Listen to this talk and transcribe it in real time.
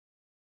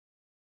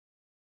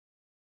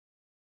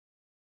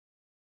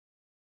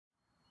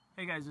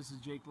Hey guys, this is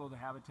Jake Willow, the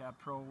Habitat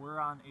Pro. We're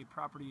on a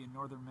property in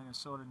northern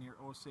Minnesota near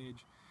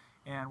Osage,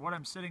 and what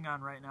I'm sitting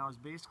on right now is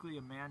basically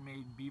a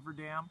man-made beaver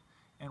dam.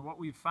 And what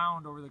we've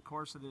found over the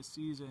course of this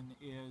season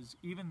is,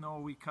 even though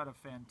we cut a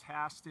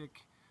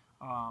fantastic,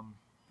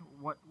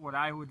 what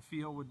I would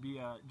feel would be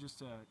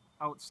just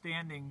a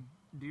outstanding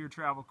deer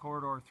travel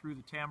corridor through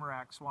the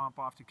tamarack swamp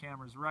off to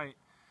Camera's right,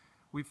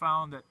 we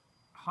found that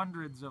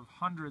hundreds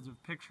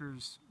of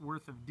pictures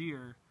worth of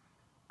deer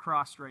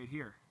crossed right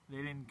here. They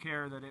didn't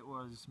care that it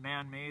was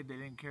man-made. They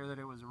didn't care that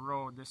it was a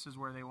road. This is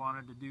where they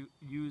wanted to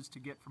use to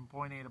get from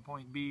point A to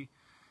point B,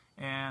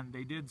 and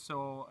they did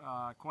so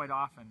quite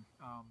often.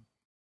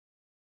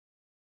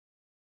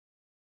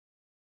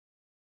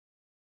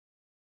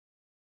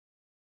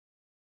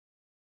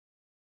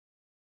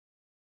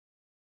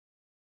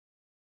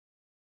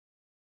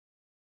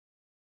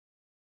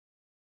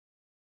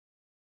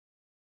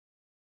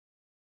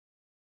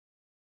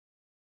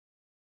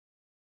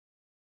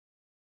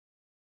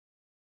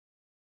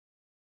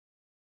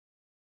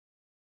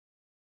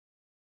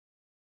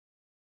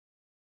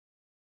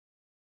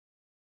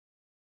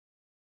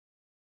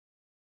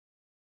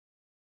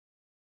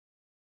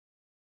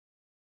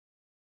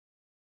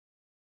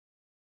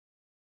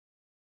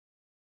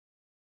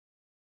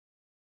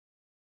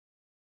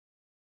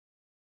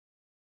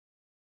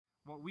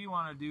 What we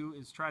want to do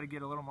is try to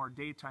get a little more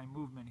daytime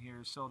movement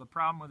here. So the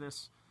problem with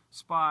this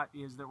spot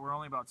is that we're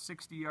only about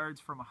 60 yards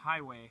from a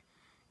highway,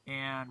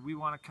 and we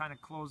want to kind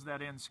of close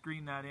that in,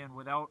 screen that in,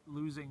 without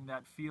losing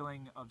that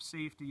feeling of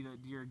safety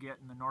that deer get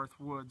in the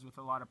north woods with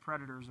a lot of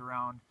predators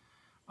around,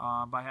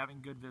 by having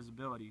good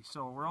visibility.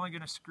 So we're only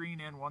going to screen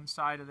in one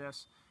side of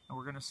this, and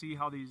we're going to see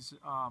how these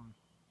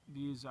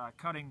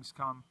cuttings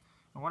come.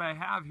 And what I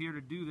have here to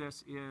do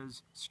this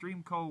is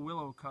Streamco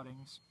Willow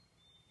cuttings.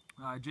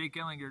 Jake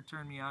Ellinger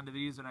turned me onto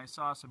these, and I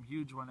saw some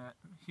huge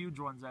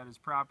ones at his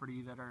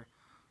property that are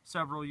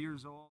several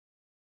years old.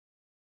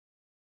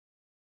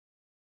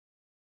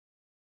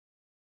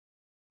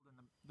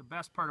 And the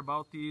best part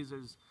about these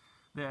is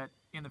that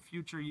in the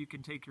future you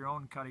can take your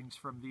own cuttings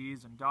from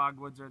these, and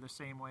dogwoods are the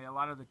same way. A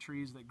lot of the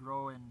trees that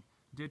grow in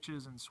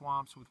ditches and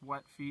swamps with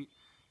wet feet,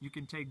 you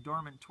can take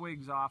dormant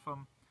twigs off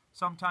them,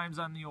 sometimes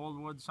on the old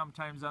wood,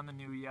 sometimes on the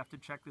new. You have to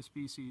check the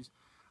species.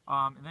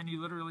 And then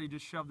you literally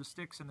just shove the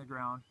sticks in the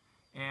ground,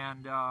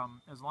 and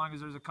as long as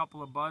there's a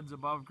couple of buds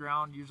above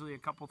ground, usually a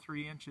couple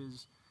 3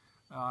 inches,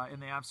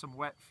 and they have some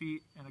wet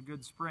feet and a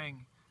good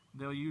spring,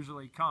 they'll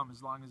usually come,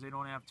 as long as they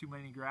don't have too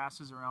many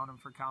grasses around them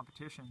for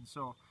competition.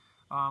 So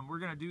we're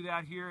going to do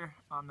that here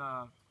on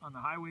the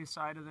highway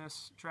side of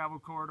this travel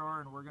corridor,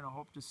 and we're going to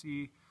hope to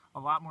see a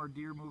lot more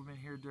deer movement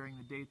here during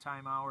the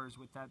daytime hours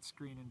with that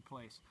screen in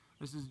place.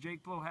 This is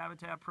Jake Willow,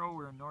 Habitat Pro.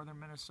 We're in northern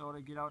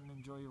Minnesota. Get out and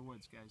enjoy your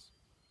woods, guys.